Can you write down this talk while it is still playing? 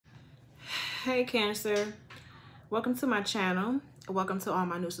Hey Cancer, welcome to my channel. Welcome to all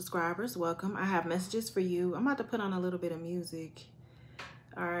my new subscribers. Welcome. I have messages for you. I'm about to put on a little bit of music,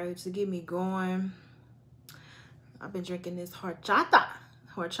 all right, to get me going. I've been drinking this horchata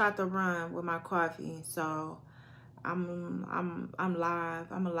rum with my coffee, so I'm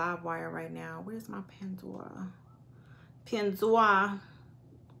live. I'm a live wire right now. Where's my Penzua?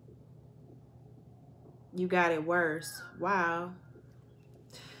 You got it worse. Wow.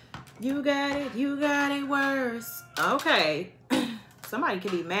 You got it worse. Okay. Somebody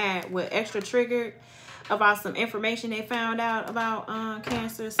could be mad with extra triggered about some information they found out about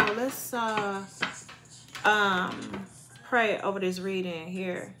Cancer. So let's pray over this reading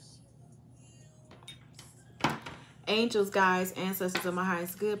here. Angels, guides, ancestors of my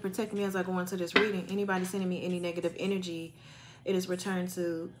highest good, protect me as I go into this reading. Anybody sending me any negative energy, it is returned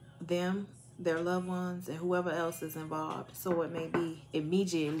to them, their loved ones, and whoever else is involved. So it may be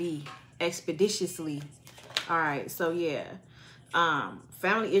immediately, expeditiously. All right, so yeah.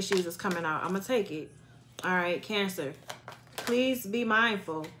 Family issues is coming out. I'm gonna take it. All right, Cancer, please be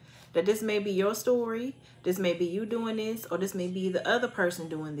mindful that this may be your story. This may be you doing this, or this may be the other person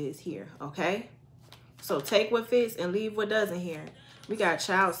doing this here, okay? So take what fits and leave what doesn't here. We got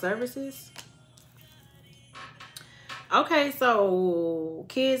child services. Okay, so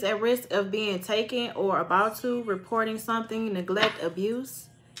kids at risk of being taken or about to, reporting something, neglect, abuse.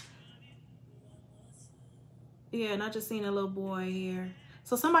 Yeah, and I just seen a little boy here.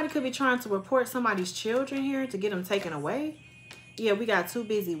 So somebody could be trying to report somebody's children here to get them taken away. Yeah, we got too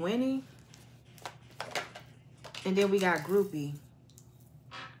busy winning. And then we got groupie.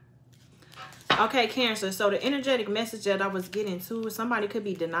 Okay, Cancer, so the energetic message that I was getting to, somebody could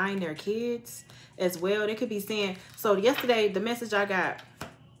be denying their kids as well. They could be saying, so yesterday the message I got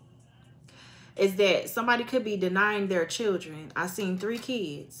is that somebody could be denying their children. I seen 3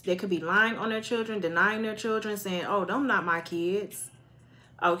 kids. They could be lying on their children, denying their children, saying, oh, them not my kids.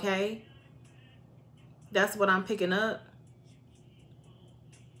 Okay? That's what I'm picking up.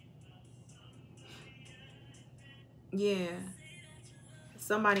 Yeah.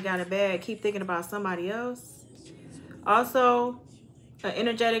 Somebody got it bad. Keep thinking about somebody else. Also, an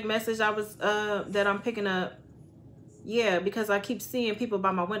energetic message that I'm picking up. Yeah, because I keep seeing people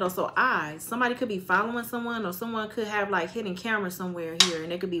by my window. So somebody could be following someone, or someone could have like hidden camera somewhere here,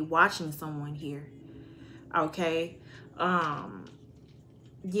 and they could be watching someone here. Okay.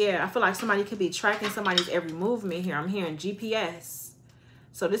 Yeah, I feel like somebody could be tracking somebody's every movement here. I'm hearing GPS.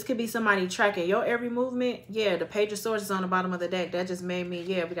 So this could be somebody tracking your every movement. Yeah, the Page of Swords is on the bottom of the deck. That just made me,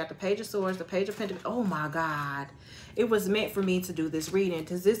 yeah, we got the Page of Swords, the Page of Pentacles. Oh my God. It was meant for me to do this reading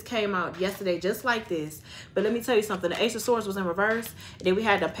because this came out yesterday just like this. But let me tell you something. The Ace of Swords was in reverse. And then we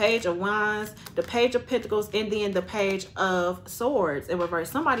had the Page of Wands, the Page of Pentacles, and then the Page of Swords in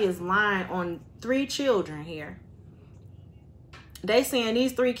reverse. Somebody is lying on 3 children here. They saying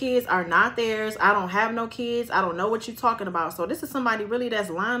these 3 kids are not theirs. I don't have no kids. I don't know what you're talking about. So this is somebody really that's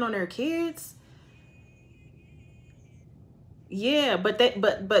lying on their kids. Yeah, but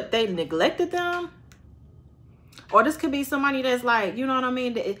they neglected them. Or this could be somebody that's like, you know what I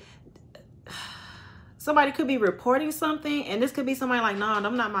mean? Somebody could be reporting something, and this could be somebody like, no,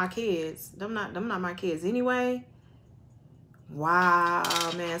 them not my kids. Them not my kids anyway. Wow,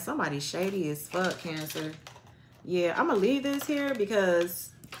 man, somebody shady as fuck, Cancer. Yeah, I'm gonna leave this here because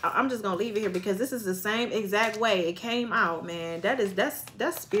I'm just gonna leave it here because this is the same exact way it came out, man.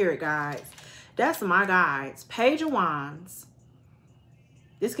 That's spirit guides. That's my guides. Page of Wands.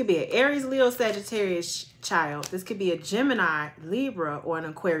 This could be an Aries, Leo, Sagittarius child. This could be a Gemini, Libra, or an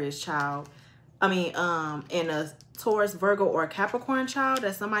Aquarius child. I mean, and a Taurus, Virgo, or a Capricorn child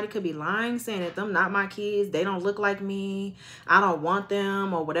that somebody could be lying, saying that them not my kids, they don't look like me, I don't want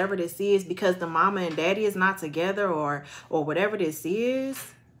them, or whatever this is, because the mama and daddy is not together, or whatever this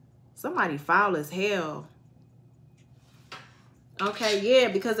is. Somebody foul as hell. Okay, yeah,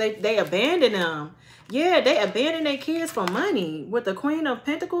 because they abandoned them. Yeah, they abandoned their kids for money with the Queen of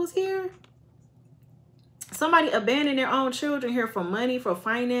Pentacles here. Somebody abandoned their own children here for money, for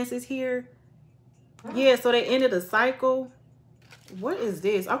finances here. Yeah, so they ended a cycle. What is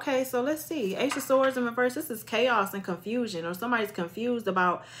this? Okay, so let's see. Ace of Swords in reverse. This is chaos and confusion, or somebody's confused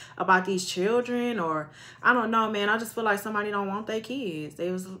about these children, or I don't know, man. I just feel like somebody don't want their kids.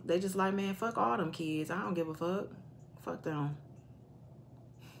 They just like, man, fuck all them kids. I don't give a fuck. Fuck them.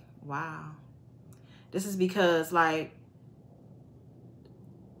 Wow. This is because, like,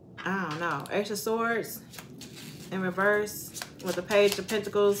 I don't know. Ace of Swords in reverse with the Page of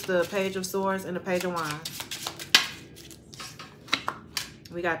Pentacles, the Page of Swords, and the Page of Wands.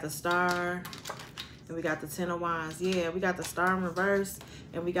 We got the Star, and we got the 10 of Wands. Yeah, we got the Star in reverse,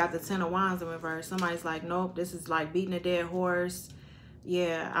 And we got the 10 of Wands in reverse. Somebody's like, nope, this is like beating a dead horse.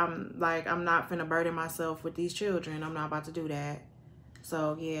 Yeah, I'm not finna burden myself with these children. I'm not about to do that.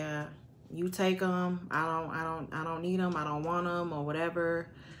 So yeah, you take them. I don't need them. I don't want them or whatever.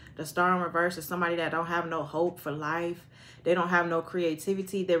 The Star in reverse is somebody that don't have no hope for life. They don't have no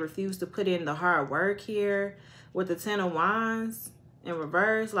creativity. They refuse to put in the hard work here. With the 10 of Wands in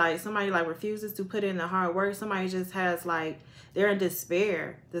reverse, like somebody like refuses to put in the hard work. Somebody just has like, they're in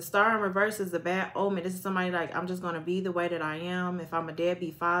despair. The Star in reverse is a bad omen. This is somebody like, I'm just going to be the way that I am. If I'm a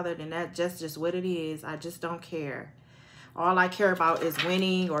deadbeat father, then that's just what it is. I just don't care. All I care about is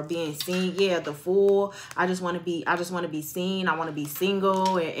winning or being seen. Yeah, the Fool. I just want to be seen. I want to be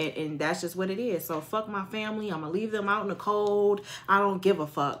single. And that's just what it is. So fuck my family. I'm going to leave them out in the cold. I don't give a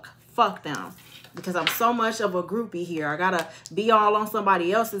fuck. Fuck them. Because I'm so much of a groupie here. I gotta be all on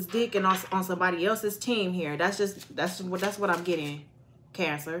somebody else's dick and on somebody else's team here. That's what I'm getting,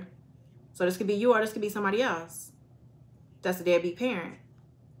 Cancer. So this could be you or this could be somebody else. That's a deadbeat parent.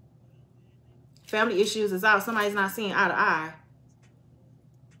 Family issues is out. Somebody's not seeing eye to eye.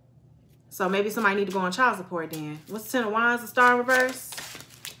 So maybe somebody need to go on child support then. What's the 10 of Wands, the Star in reverse?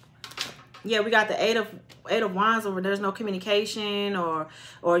 Yeah, we got the 8 of Wands over there's no communication or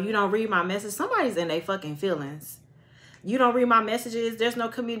you don't read my message. Somebody's in their fucking feelings. You don't read my messages. There's no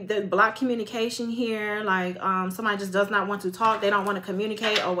block communication here. Like somebody just does not want to talk. They don't want to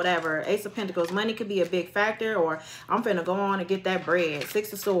communicate or whatever. Ace of Pentacles. Money could be a big factor, or I'm finna go on and get that bread.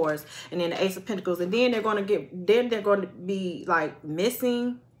 6 of Swords and then the Ace of Pentacles. And then they're going to be like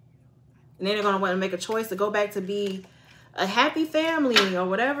missing. And then they're going to want to make a choice to go back to be a happy family or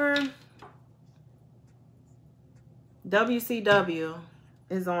whatever. WCW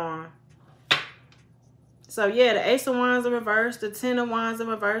is on. So yeah, the Ace of Wands in reverse, the 10 of Wands in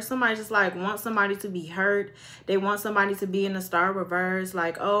reverse. Somebody just like wants somebody to be hurt. They want somebody to be in the Star reverse.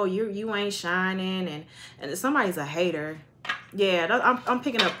 Like, oh, you ain't shining, and somebody's a hater. Yeah, I'm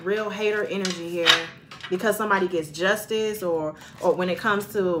picking up real hater energy here because somebody gets justice or when it comes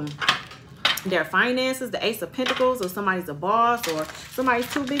to their finances, the Ace of Pentacles, or somebody's a boss or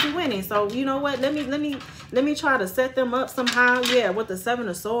somebody's too busy winning. So you know what? Let me try to set them up somehow. Yeah, with the 7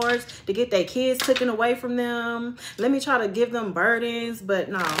 of Swords to get their kids taken away from them. Let me try to give them burdens, but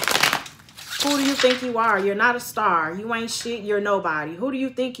no. Who do you think you are? You're not a star. You ain't shit. You're nobody. Who do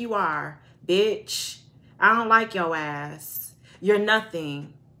you think you are, bitch? I don't like your ass. You're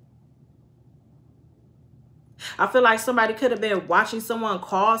nothing. I feel like somebody could have been watching someone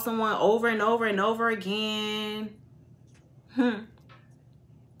call someone over and over and over again.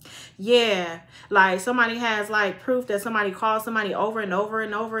 Yeah, like somebody has like proof that somebody called somebody over and over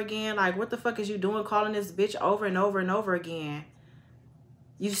and over again. Like, what the fuck is you doing calling this bitch over and over and over again?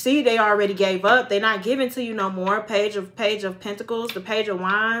 You see, they already gave up. They're not giving to you no more. Page of Pentacles, the Page of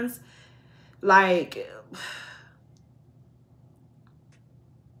Wands. Like,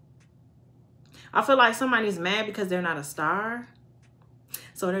 I feel like somebody's mad because they're not a star.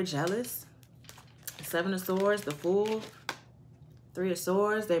 So they're jealous. 7 of Swords, the Fool. 3 of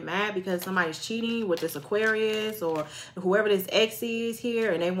Swords. They're mad because somebody's cheating with this Aquarius or whoever this ex is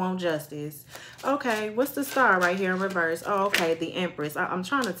here, and they want justice. Okay, what's the Star right here in reverse? Oh, okay, the Empress. I'm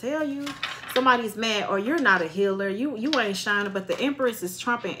trying to tell you. Somebody's mad or you're not a healer. You ain't shining, but the Empress is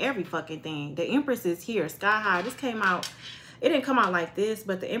trumping every fucking thing. The Empress is here, sky high. This came out. It didn't come out like this,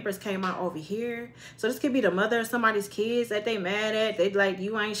 but the Empress came out over here. So this could be the mother of somebody's kids that they mad at. They like,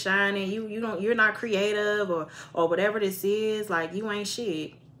 you ain't shining. You're not creative or whatever this is. Like, you ain't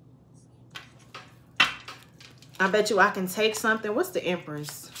shit. I bet you I can take something. What's the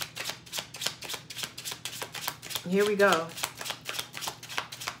Empress? Here we go.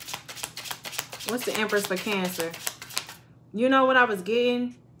 What's the Empress for Cancer? You know what I was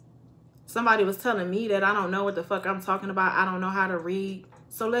getting? Somebody was telling me that I don't know what the fuck I'm talking about. I don't know how to read.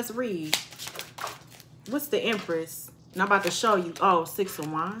 So let's read. What's the Empress? And I'm about to show you. Oh, 6 of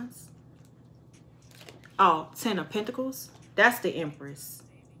Wands. Oh, 10 of Pentacles. That's the Empress.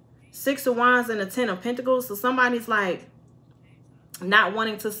 6 of Wands and the 10 of Pentacles. So somebody's like not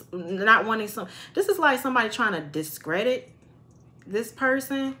wanting some. This is like somebody trying to discredit this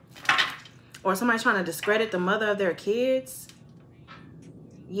person. Or somebody trying to discredit the mother of their kids.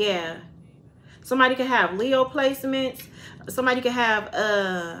 Yeah. Somebody could have Leo placements. Somebody could have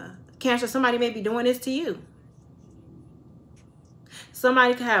Cancer. Somebody may be doing this to you.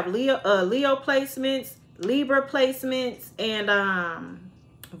 Somebody could have Leo placements, Libra placements, and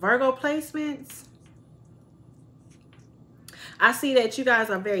Virgo placements. I see that you guys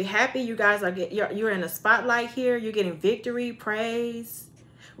are very happy. You guys are you're in a spotlight here. You're getting victory, praise,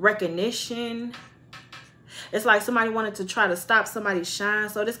 recognition. It's like somebody wanted to try to stop somebody's shine.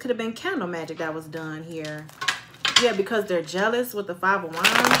 So this could have been candle magic that was done here. Yeah, because they're jealous with the 5 of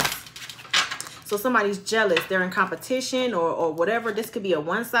Wands. So somebody's jealous. They're in competition or whatever. This could be a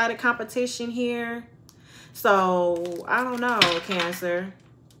one-sided competition here. So, I don't know, Cancer.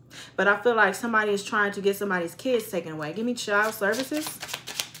 But I feel like somebody is trying to get somebody's kids taken away. Give me child services.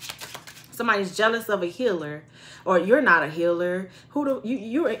 Somebody's jealous of a healer. Or you're not a healer.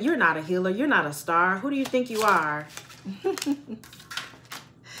 You're not a healer. You're not a star. Who do you think you are?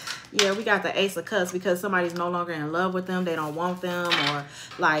 Yeah, we got the Ace of Cups because somebody's no longer in love with them. They don't want them, or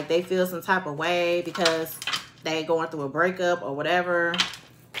like they feel some type of way because they going through a breakup or whatever.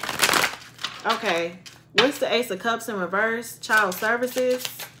 Okay. What's the Ace of Cups in reverse? Child services.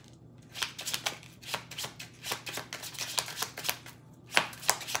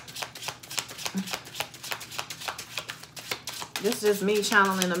 This is just me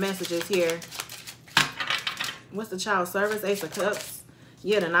channeling the messages here. What's the child service? Ace of Cups.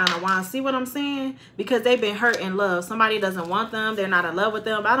 Yeah, the 9 of Wands. See what I'm saying? Because they've been hurt in love. Somebody doesn't want them. They're not in love with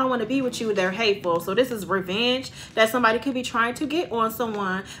them. I don't want to be with you. They're hateful. So this is revenge that somebody could be trying to get on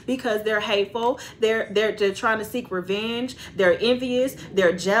someone because they're hateful. They're trying to seek revenge. They're envious.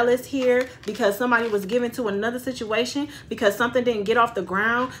 They're jealous here because somebody was given to another situation because something didn't get off the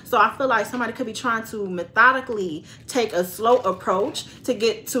ground. So I feel like somebody could be trying to methodically take a slow approach to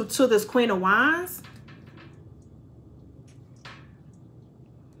get to this Queen of Wands.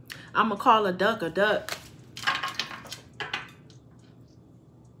 I'm going to call a duck a duck.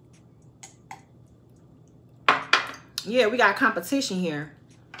 Yeah, we got competition here.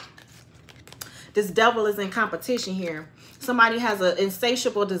 This devil is in competition here. Somebody has an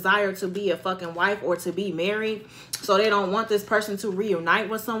insatiable desire to be a fucking wife or to be married. So they don't want this person to reunite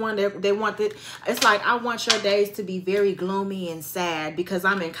with someone. They want it. It's like, I want your days to be very gloomy and sad because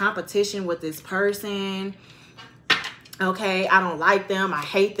I'm in competition with this person. Okay, I don't like them. I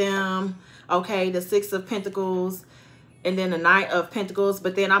hate them. Okay, the 6 of Pentacles and then the Knight of Pentacles.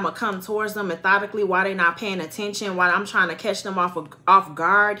 But then I'm going to come towards them methodically while they're not paying attention, while I'm trying to catch them off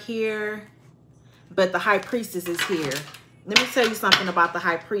guard here. But the High Priestess is here. Let me tell you something about the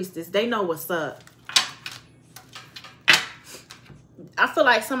High Priestess. They know what's up. I feel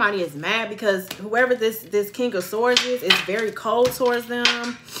like somebody is mad because whoever this King of Swords is very cold towards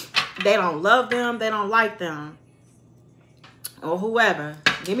them. They don't love them. They don't like them. Or whoever.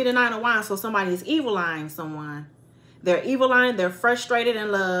 Give me the 9 of Wands. So somebody is evil-eyeing someone. They're evil-eyeing. They're frustrated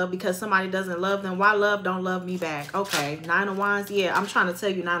in love because somebody doesn't love them. Why love don't love me back? Okay. 9 of Wands. Yeah, I'm trying to tell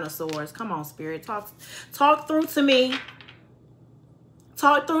you 9 of Swords. Come on, Spirit. Talk through to me.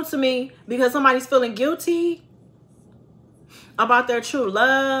 Talk through to me because somebody's feeling guilty about their true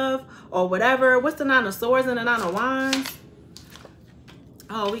love or whatever. What's the 9 of Swords and the 9 of Wands?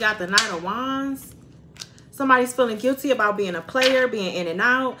 Oh, we got the 9 of Wands. Somebody's feeling guilty about being a player, being in and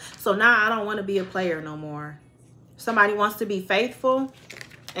out. So now I don't want to be a player no more. Somebody wants to be faithful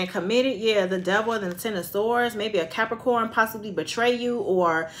and committed. Yeah, the Devil and the 10 of Swords. Maybe a Capricorn possibly betray you,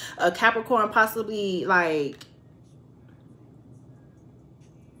 or a Capricorn possibly like...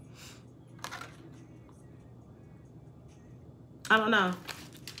 I don't know.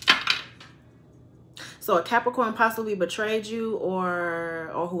 So a Capricorn possibly betrayed you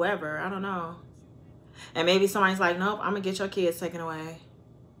or whoever. I don't know. And maybe somebody's like, nope, I'm going to get your kids taken away.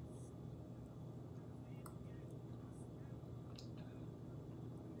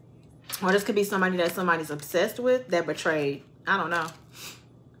 Or this could be somebody that somebody's obsessed with that betrayed. I don't know.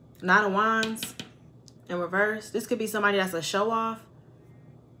 9 of Wands in reverse. This could be somebody that's a show-off.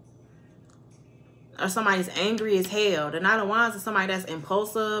 Or somebody's angry as hell. The 9 of Wands is somebody that's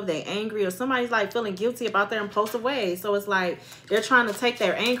impulsive. They angry. Or somebody's like feeling guilty about their impulsive ways. So it's like they're trying to take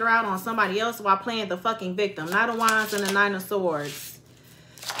their anger out on somebody else while playing the fucking victim. 9 of Wands and the 9 of Swords.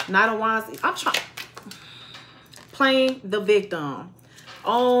 9 of Wands. I'm trying. Playing the victim.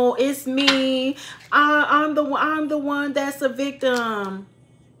 Oh, it's me. I'm the one that's a victim.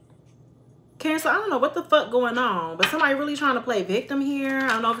 Cancer, I don't know what the fuck going on, but somebody really trying to play victim here. I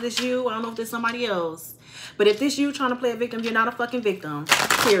don't know if it's you. I don't know if it's somebody else. But if this you trying to play a victim, you're not a fucking victim.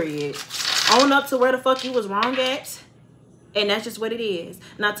 Period. Own up to where the fuck you was wrong at. And that's just what it is.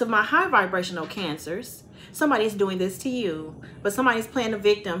 Now, to my high vibrational Cancers, somebody's doing this to you. But somebody's playing the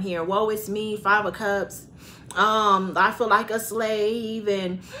victim here. Woe, it's me. 5 of Cups. I feel like a slave.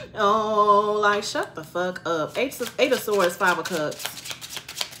 And, oh, like, shut the fuck up. 8 of Swords, 5 of Cups.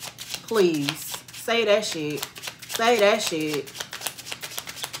 Please say that shit. Say that shit.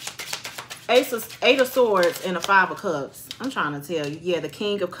 8 of Swords and a 5 of Cups. I'm trying to tell you. Yeah, the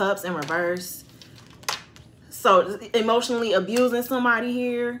King of Cups in reverse. So emotionally abusing somebody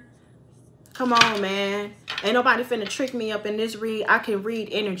here. Come on, man. Ain't nobody finna trick me up in this read. I can read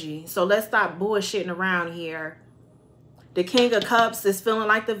energy. So let's stop bullshitting around here. The King of Cups is feeling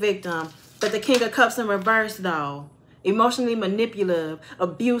like the victim. But the King of Cups in reverse, though. Emotionally manipulative,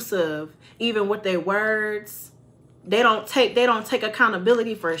 abusive, even with their words. They don't take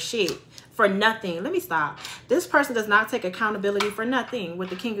accountability for shit. For nothing. Let me stop. This person does not take accountability for nothing with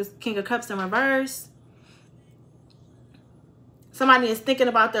the King of Cups in reverse. Somebody is thinking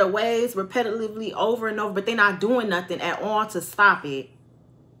about their ways repetitively over and over, but they're not doing nothing at all to stop it.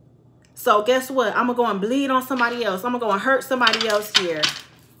 So guess what? I'm going to go and bleed on somebody else. I'm going to go and hurt somebody else here.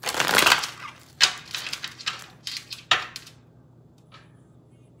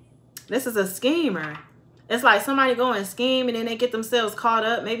 This is a schemer. It's like somebody go and scheme and then they get themselves caught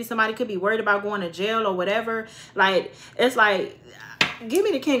up. Maybe somebody could be worried about going to jail or whatever. Like, it's like, give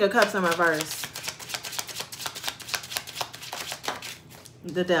me the King of Cups in reverse.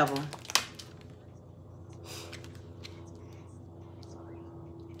 The devil.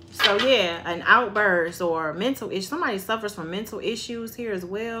 So yeah, an outburst or mental issue. Somebody suffers from mental issues here as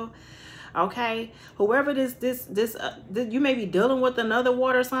well. Okay, whoever you may be dealing with another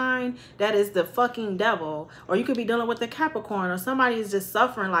water sign, that is the fucking devil. Or you could be dealing with the Capricorn, or somebody is just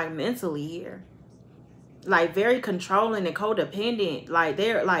suffering like mentally here. Like very controlling and codependent. Like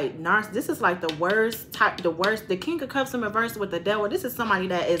they're like this is like the worst type, the King of Cups in reverse with the devil. This is somebody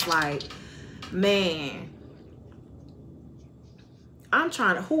that is like, man, I'm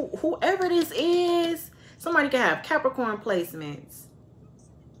trying to, whoever this is, somebody can have Capricorn placements,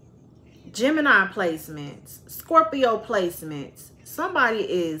 Gemini placements, Scorpio placements. Somebody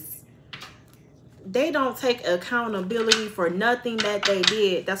is, they don't take accountability for nothing that they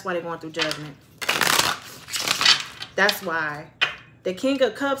did. That's why they're going through judgment. That's why. The King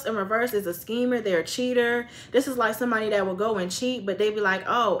of Cups in reverse is a schemer. They're a cheater. This is like somebody that will go and cheat, but they be like,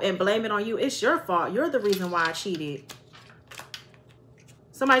 oh, and blame it on you. It's your fault. You're the reason why I cheated.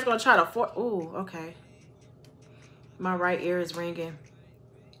 Somebody's going to try to ooh, okay. My right ear is ringing.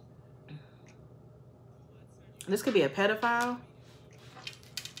 This could be a pedophile.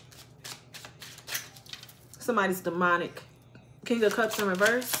 Somebody's demonic. King of Cups in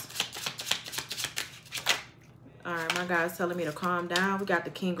reverse. All right, my guy's telling me to calm down. We got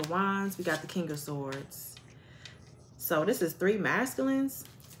the King of Wands. We got the King of Swords. So this is 3 masculines.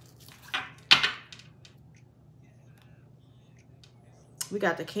 We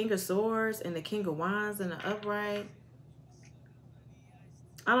got the King of Swords and the King of Wands in the upright.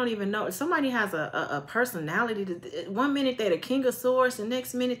 I don't even know. Somebody has a personality. One minute they're the King of Swords, the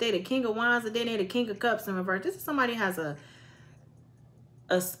next minute they're the King of Wands, and then they're the King of Cups in reverse. This is somebody has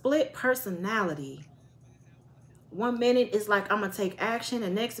a split personality. One minute it's like, I'm going to take action. The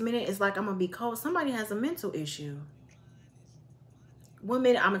next minute it's like, I'm going to be cold. Somebody has a mental issue. One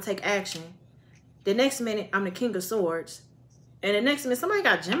minute I'm going to take action. The next minute I'm the King of Swords. And the next minute, somebody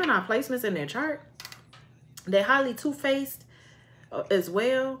got Gemini placements in their chart. They're highly two-faced as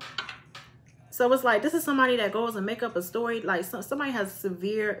well. So it's like, this is somebody that goes and make up a story. Like somebody has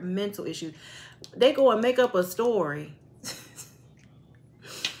severe mental issues. They go and make up a story.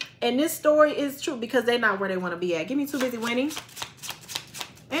 And this story is true because they're not where they want to be at. Give me Too Busy Winning.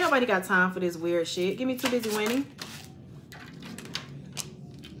 Ain't nobody got time for this weird shit. Give me Too Busy Winning.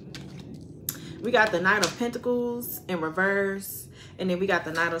 We got the Knight of Pentacles in reverse. And then we got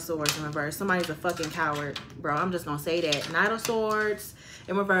the Knight of Swords in reverse. Somebody's a fucking coward, bro. I'm just going to say that. Knight of Swords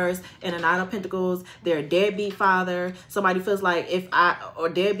in reverse and the Knight of Pentacles. They're a deadbeat father. Somebody feels like or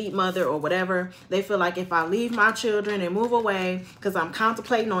deadbeat mother or whatever. They feel like if I leave my children and move away, because I'm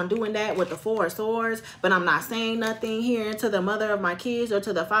contemplating on doing that with the 4 of Swords, but I'm not saying nothing here to the mother of my kids or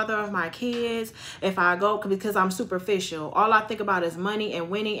to the father of my kids. If I go, because I'm superficial. All I think about is money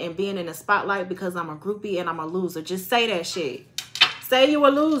and winning and being in the spotlight because I'm a groupie and I'm a loser. Just say that shit. Say you a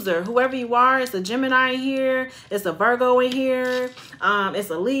loser, whoever you are. It's a Gemini in here. It's a Virgo in here. It's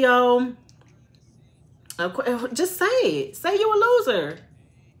a Leo. Just say it. Say you a loser.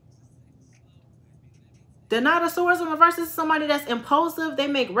 The Knight of Swords in reverse is somebody that's impulsive. They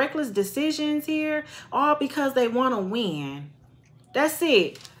make reckless decisions here, all because they want to win. That's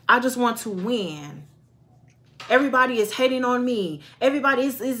it. I just want to win. Everybody is hating on me. Everybody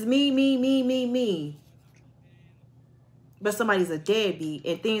is me. But somebody's a deadbeat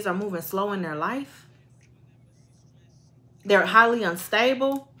and things are moving slow in their life. They're highly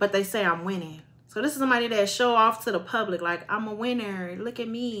unstable, but they say I'm winning. So this is somebody that show off to the public like, I'm a winner. Look at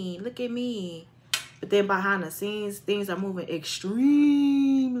me. Look at me. But then behind the scenes, things are moving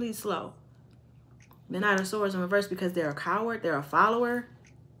extremely slow. The Knight of Swords in reverse because they're a coward. They're a follower.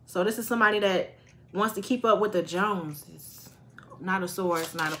 So this is somebody that wants to keep up with the Joneses. Knight of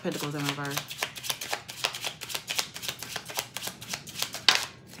Swords, Knight of Pentacles in reverse.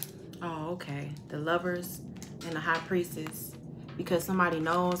 okay. The Lovers and the High Priestess. Because somebody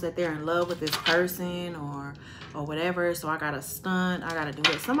knows that they're in love with this person or whatever. So I got to stunt. I got to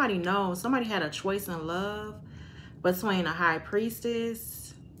do it. Somebody knows. Somebody had a choice in love between a High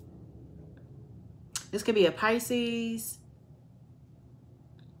Priestess. This could be a Pisces.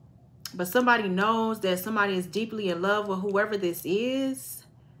 But somebody knows that somebody is deeply in love with whoever this is.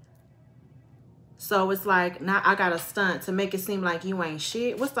 So it's like, now I got to stunt to make it seem like you ain't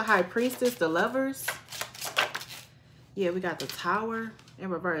shit. What's the High Priestess? The Lovers. Yeah, we got the Tower in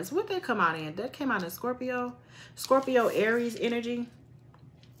reverse. What did that come out in? That came out in Scorpio. Scorpio, Aries energy.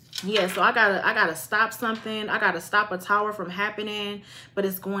 Yeah, so I gotta stop something. I gotta stop a tower from happening, but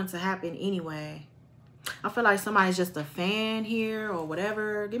it's going to happen anyway. I feel like somebody's just a fan here or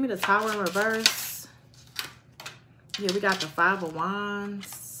whatever. Give me the Tower in reverse. Yeah, we got the Five of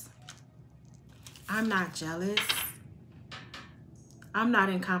Wands. I'm not jealous. I'm not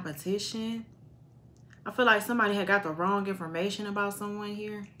in competition. I feel like somebody had got the wrong information about someone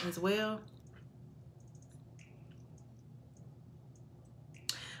here as well.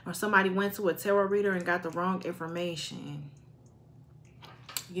 Or somebody went to a tarot reader and got the wrong information.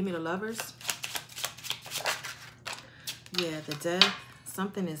 Give me the Lovers. Yeah, the Death.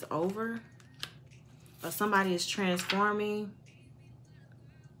 Something is over. Or somebody is transforming.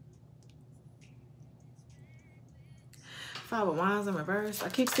 Five of Wands in reverse. I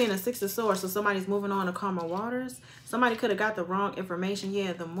keep seeing a Six of Swords, so somebody's moving on to calmer waters. Somebody could have got the wrong information.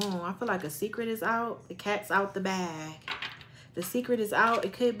 Yeah, the Moon. I feel like a secret is out. The cat's out the bag. The secret is out.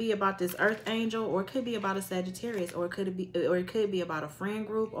 It could be about this Earth Angel, or it could be about a Sagittarius, or it could be about a friend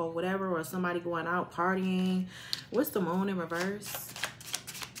group or whatever, or somebody going out partying. What's the Moon in reverse?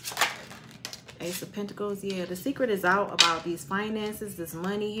 Ace of Pentacles. Yeah, the secret is out about these finances, this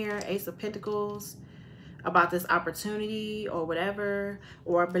money here. Ace of Pentacles. About this opportunity or whatever,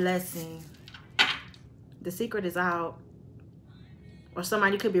 or a blessing. The secret is out. Or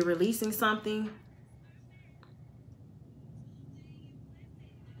somebody could be releasing something.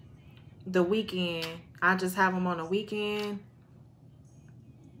 The weekend. I just have them on a weekend.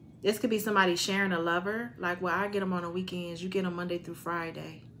 This could be somebody sharing a lover. Like, well, I get them on the weekends. You get them Monday through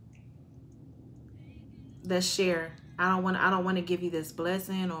Friday. Let's share. I don't want to give you this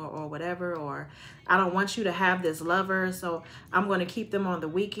blessing or whatever, or I don't want you to have this lover, so I'm going to keep them on the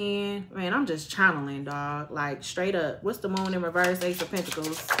weekend. Man, I'm just channeling, dog. Like, straight up. What's the Moon in reverse? Ace of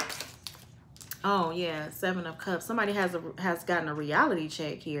Pentacles. Oh, yeah. Seven of Cups. Somebody has gotten a reality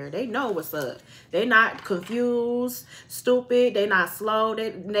check here. They know what's up. They not confused, stupid. They not slow.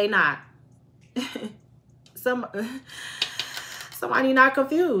 They not. Somebody not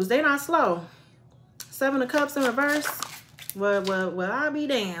confused. They not slow. Seven of Cups in reverse. Well, I'll be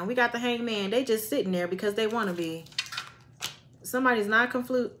damned. We got the Hangman. They just sitting there because they want to be. Somebody's not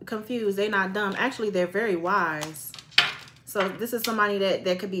confused. They're not dumb. Actually, they're very wise. So this is somebody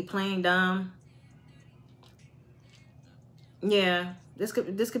that could be playing dumb. Yeah, this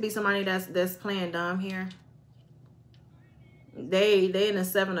could be somebody that's playing dumb here. They in the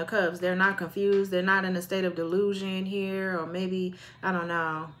Seven of Cups. They're not confused. They're not in a state of delusion here, or maybe, I don't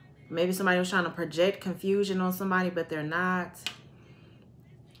know. Maybe somebody was trying to project confusion on somebody, but they're not.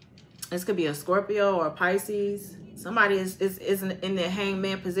 This could be a Scorpio or a Pisces. Somebody is in the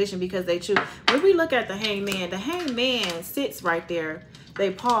Hangman position because they choose. When we look at the Hangman sits right there.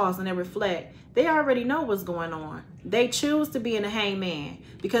 They pause and they reflect. They already know what's going on. They choose to be in the Hangman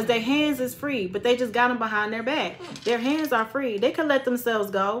because their hands is free, but they just got them behind their back. Their hands are free. They could let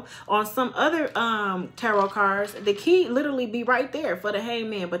themselves go. On some other tarot cards, the key literally be right there for the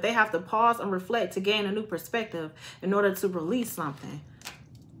Hangman, but they have to pause and reflect to gain a new perspective in order to release something.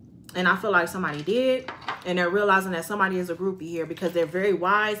 And I feel like somebody did, and they're realizing that somebody is a groupie here because they're very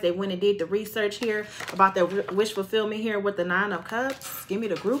wise. They went and did the research here about their wish fulfillment here with the Nine of Cups. Give me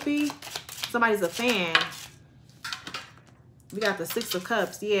the groupie. Somebody's a fan. We got the Six of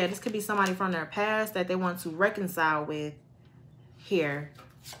Cups. Yeah, this could be somebody from their past that they want to reconcile with here.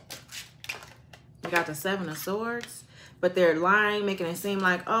 We got the Seven of Swords. But they're lying, making it seem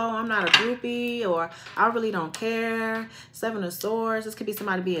like, oh, I'm not a groupie, or I really don't care. Seven of Swords. This could be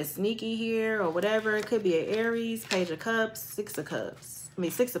somebody being sneaky here or whatever. It could be an Aries, Page of Cups, Six of Cups. I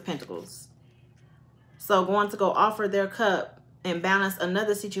mean, Six of Pentacles. So going to go offer their cup and balance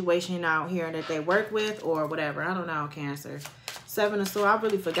another situation out here that they work with or whatever. I don't know, Cancer. Seven of Swords. I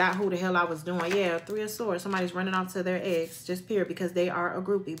really forgot who the hell I was doing. Yeah, Three of Swords. Somebody's running off to their ex, just pure, because they are a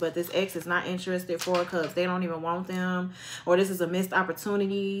groupie. But this ex is not interested. Four of Cups. They don't even want them. Or this is a missed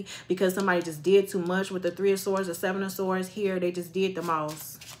opportunity because somebody just did too much with the Three of Swords. The Seven of Swords here, they just did the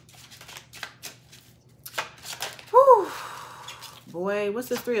most. Whew. Boy, what's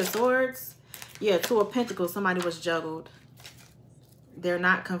this 3 of Swords? Yeah, 2 of Pentacles. Somebody was juggled. They're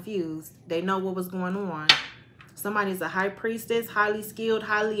not confused. They know what was going on. Somebody's a high priestess, highly skilled,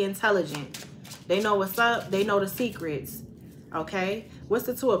 highly intelligent. They know what's up. They know the secrets. Okay. What's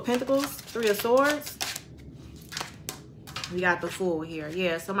the 2 of Pentacles? 3 of Swords. We got the Fool here.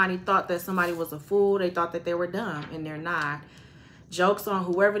 Yeah, somebody thought that somebody was a fool. They thought that they were dumb, and they're not. Jokes on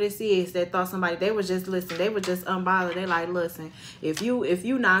whoever this is that thought somebody, they was just listening. They were just unbothered. They like, listen, if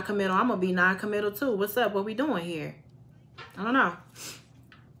you non-committal, I'm gonna be non-committal too. What's up? What we doing here? I don't know.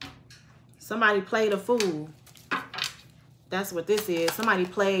 Somebody played a fool. That's what this is. Somebody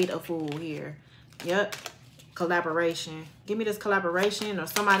played a fool here. Yep. Collaboration. Give me this collaboration, or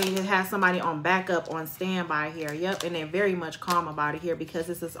somebody that has somebody on backup, on standby here. Yep. And they're very much calm about it here because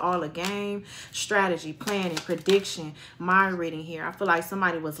this is all a game, strategy, planning, prediction, mind reading here. I feel like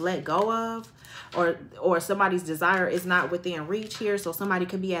somebody was let go of, or somebody's desire is not within reach here. So somebody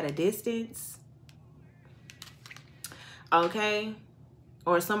could be at a distance. Okay.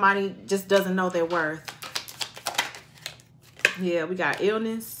 Or somebody just doesn't know their worth. Yeah, we got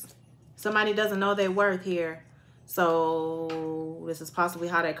illness. Somebody doesn't know their worth here. So this is possibly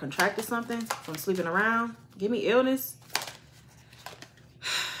how they contracted something from sleeping around. Give me illness.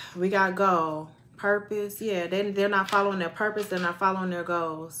 We got goal, purpose. Yeah, they're not following their purpose. They're not following their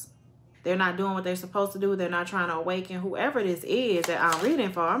goals. They're not doing what they're supposed to do. They're not trying to awaken. Whoever this is that I'm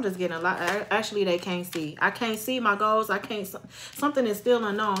reading for, I'm just getting a lot. Actually, they can't see. I can't see my goals. I can't. Something is still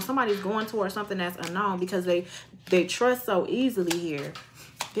unknown. Somebody's going towards something that's unknown because they trust so easily here.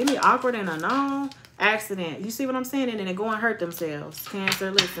 Give me awkward and unknown. Accident. You see what I'm saying? And then they go and hurt themselves.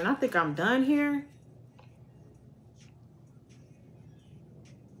 Cancer, listen, I think I'm done here.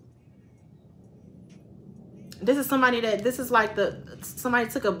 This is somebody that, this is like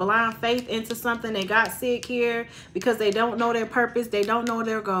somebody took a blind faith into something. They got sick here because they don't know their purpose. They don't know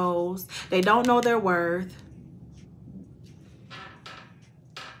their goals. They don't know their worth.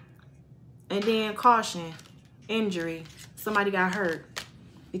 And then caution, injury. Somebody got hurt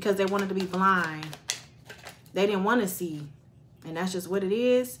because they wanted to be blind. They didn't want to see. And that's just what it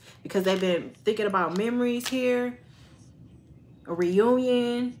is, because they've been thinking about memories here. A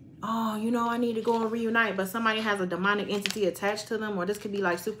reunion. Oh, you know, I need to go and reunite. But somebody has a demonic entity attached to them, or this could be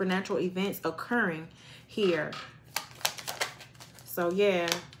like supernatural events occurring here. So, yeah.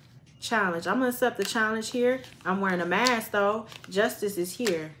 Challenge. I'm going to accept the challenge here. I'm wearing a mask, though. Justice is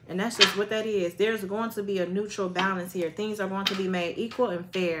here. And that's just what that is. There's going to be a neutral balance here. Things are going to be made equal and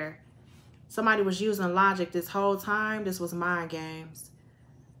fair. Somebody was using logic this whole time. This was mind games.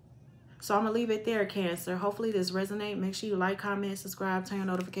 So I'm going to leave it there, Cancer. Hopefully this resonates. Make sure you like, comment, subscribe, turn your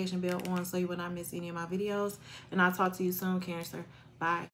notification bell on so you will not miss any of my videos. And I'll talk to you soon, Cancer. Bye.